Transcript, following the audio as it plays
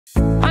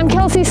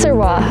Kelsey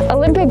Serwa,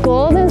 Olympic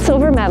gold and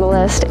silver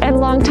medalist and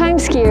longtime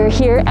skier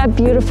here at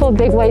beautiful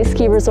Big White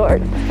Ski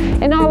Resort.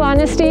 In all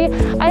honesty,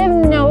 I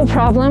have no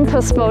problem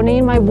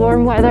postponing my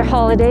warm weather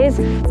holidays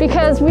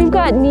because we've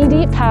got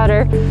knee-deep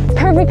powder,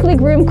 perfectly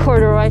groomed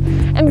corduroy,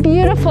 and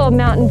beautiful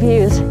mountain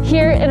views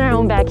here in our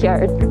own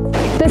backyard.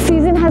 The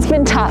season has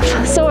been tough,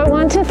 so I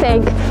want to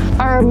thank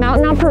our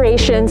mountain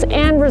operations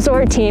and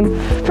resort team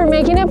for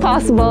making it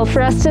possible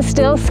for us to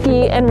still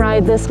ski and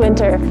ride this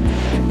winter.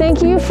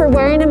 Thank you for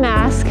wearing a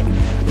mask,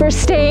 for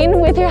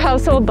staying with your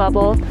household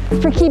bubble,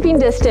 for keeping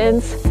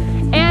distance,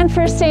 and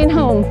for staying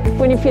home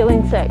when you're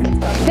feeling sick.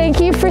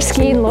 Thank you for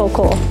skiing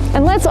local,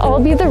 and let's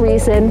all be the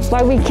reason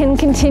why we can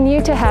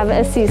continue to have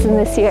a season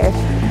this year.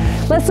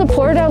 Let's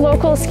support our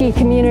local ski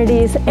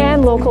communities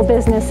and local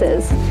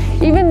businesses.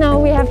 Even though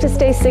we have to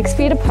stay 6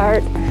 feet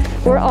apart,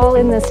 we're all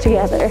in this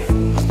together.